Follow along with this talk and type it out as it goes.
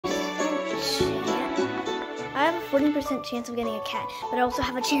14% chance of getting a cat, but I also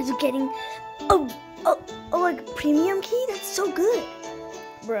have a chance of getting a like premium key. That's so good,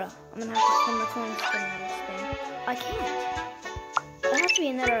 bruh. I'm gonna have to spend my coins to get another spin. I can't. There has to be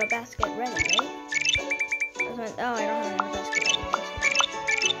another basket ready, right? Oh, I don't have another basket ready.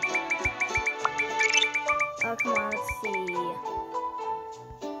 Oh, come on, let's see.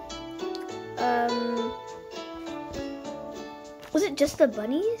 Was it just the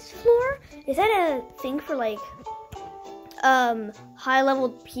bunnies floor? Is that a thing for like high level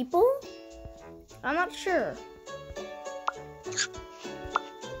people? I'm not sure.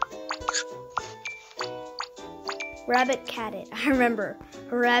 Rabbit cat it. I remember.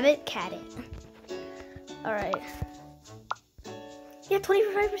 Rabbit cat it. Alright. Yeah,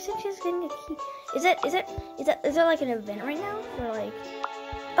 25% chance of getting a key. Is that like an event right now? Or like,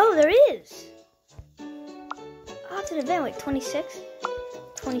 oh, there is. Oh, it's an event. Wait, 26,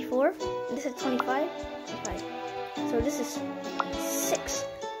 24. This is 25. 25. So this is 6.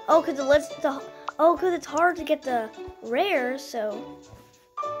 Oh, because it's hard to get the rares. So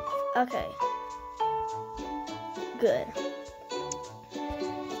okay, good.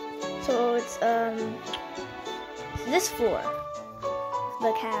 So it's this floor.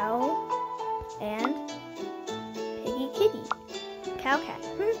 The cow and piggy kitty. Cow cat.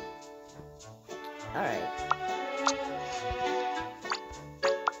 Alright.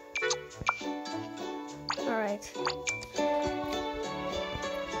 Alright.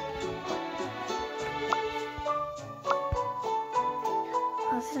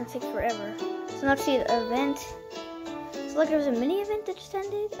 Oh, this is gonna take forever. So let's see the event. So like there was a mini event that just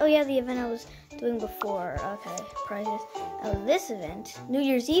ended. Oh yeah, the event I was doing before. Okay, prizes. Oh, this event, New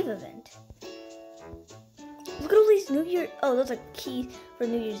Year's Eve event. Look at all these New Year. Oh, those are keys for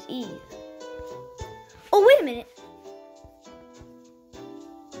New Year's Eve. Oh, wait a minute.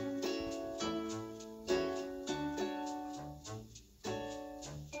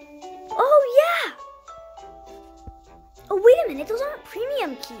 Oh yeah. Oh, wait a minute. Those aren't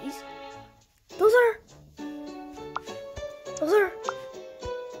premium keys. Those are.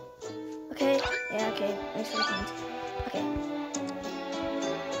 Okay. Yeah. Okay. Thanks for the hint. Okay.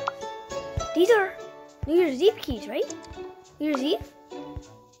 These are New Year's Eve keys, right? New Year's Eve?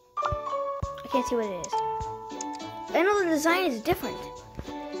 I can't see what it is. I know the design is different.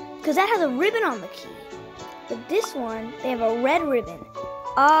 Because that has a ribbon on the key. But this one, they have a red ribbon.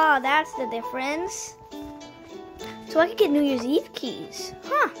 Ah, that's the difference. So I could get New Year's Eve keys.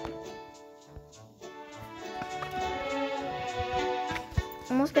 Huh.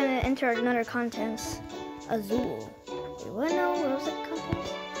 I'm almost going to enter another contents. Azul. Wait, what? No, what was the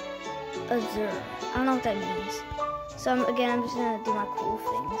contents? Azure. I don't know what that means. So I'm just going to do my cool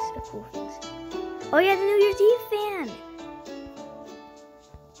things. Oh yeah, the New Year's Eve fan.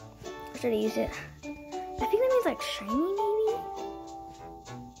 Or should I use it? I think that means like shiny maybe?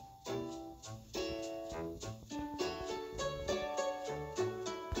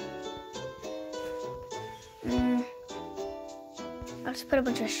 I'll just put a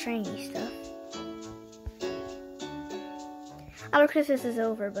bunch of shiny stuff. Our Christmas is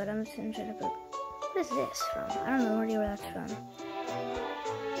over, but I'm just going to try to put... What is this from? I don't know where that's from.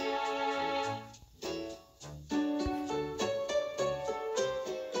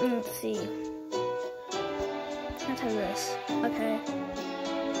 Let's see. Let's have this. Okay.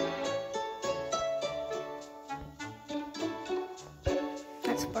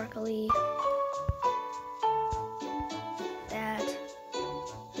 That's sparkly. That.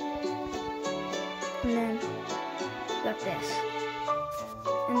 And then got this.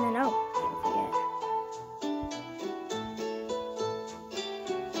 And then don't forget.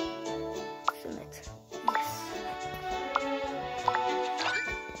 Submit. Yes.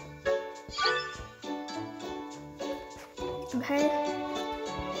 Okay.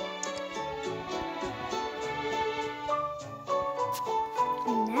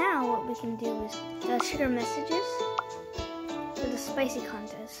 And now what we can do is the sugar messages for the spicy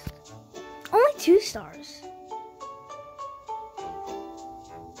contest. Only 2 stars.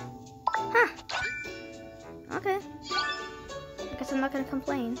 Huh. Okay. I guess I'm not gonna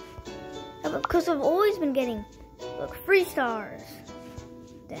complain. Because I've always been getting, look, 3 stars.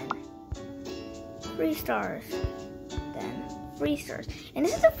 Then 3 stars. Then 3 stars. And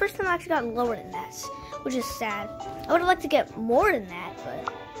this is the first time I actually got lower than this, which is sad. I would have liked to get more than that,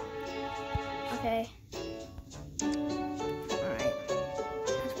 but okay. Alright.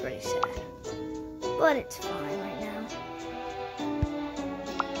 That's pretty sad. But it's fine right now.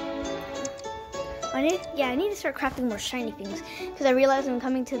 I need to start crafting more shiny things, because I realize I'm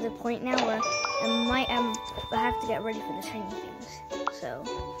coming to the point now where I have to get ready for the shiny things. So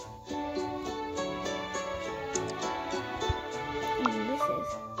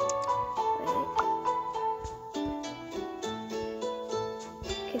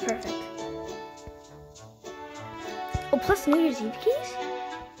plus New Year's Eve keys?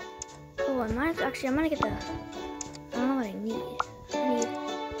 Oh, I'm gonna get the, I don't know what I need.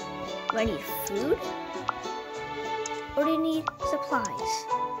 Do I need food? Or do you need supplies?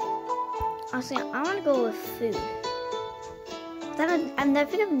 Honestly, I want to go with food. I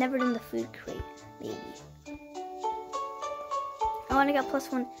think I've never done the food crate, maybe. I want to get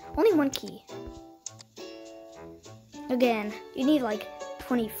plus one, only one key. Again, you need like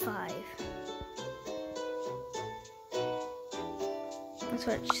 25. That's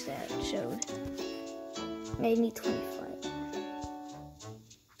what it showed. Yeah, you need 25.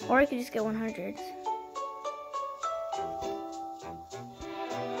 Or I could just get 100.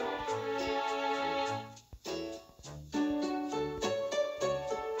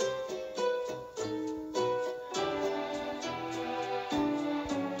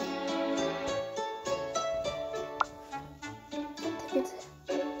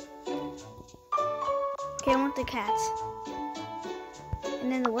 Okay, I want the cats.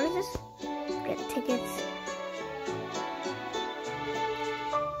 And then what is this? Get tickets.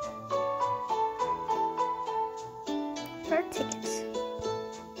 What are tickets?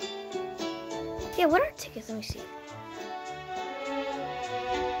 Yeah, what are tickets? Let me see.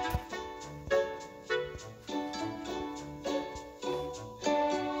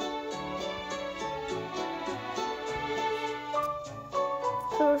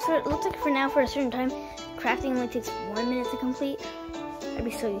 So it looks like for now, for a certain time, crafting only takes 1 minute to complete. That'd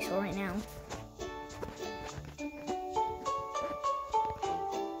be so useful right now.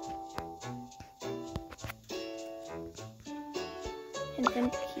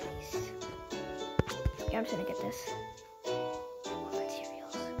 Infinite keys. Yeah, I'm just gonna get this. More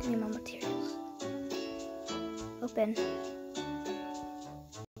materials. Give me more materials. Open.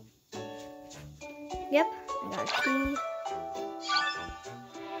 Yep, I got a key.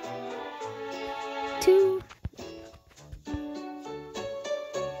 2.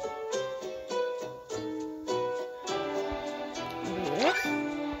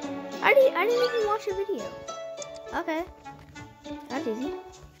 I didn't even watch a video. Okay, that's easy.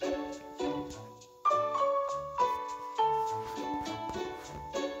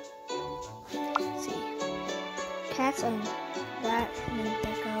 Let's see, cats and that, and then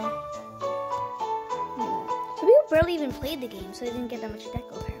deco. So people barely even played the game, so they didn't get that much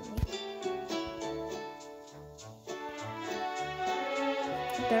deco apparently.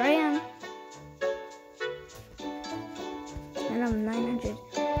 There I am. And I'm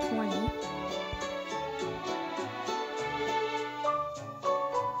 920.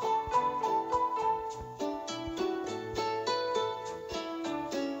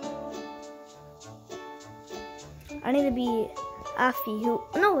 I need to be Afi, who,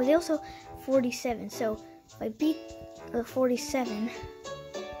 no, they also 47. So if I beat the 47,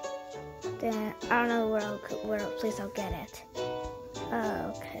 then I don't know where place I'll get it.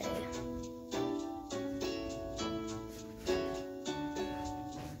 Okay.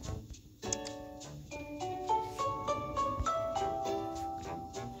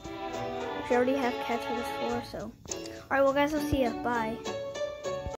 We already have cats for this floor, so. Alright, well guys, I'll see ya. Bye.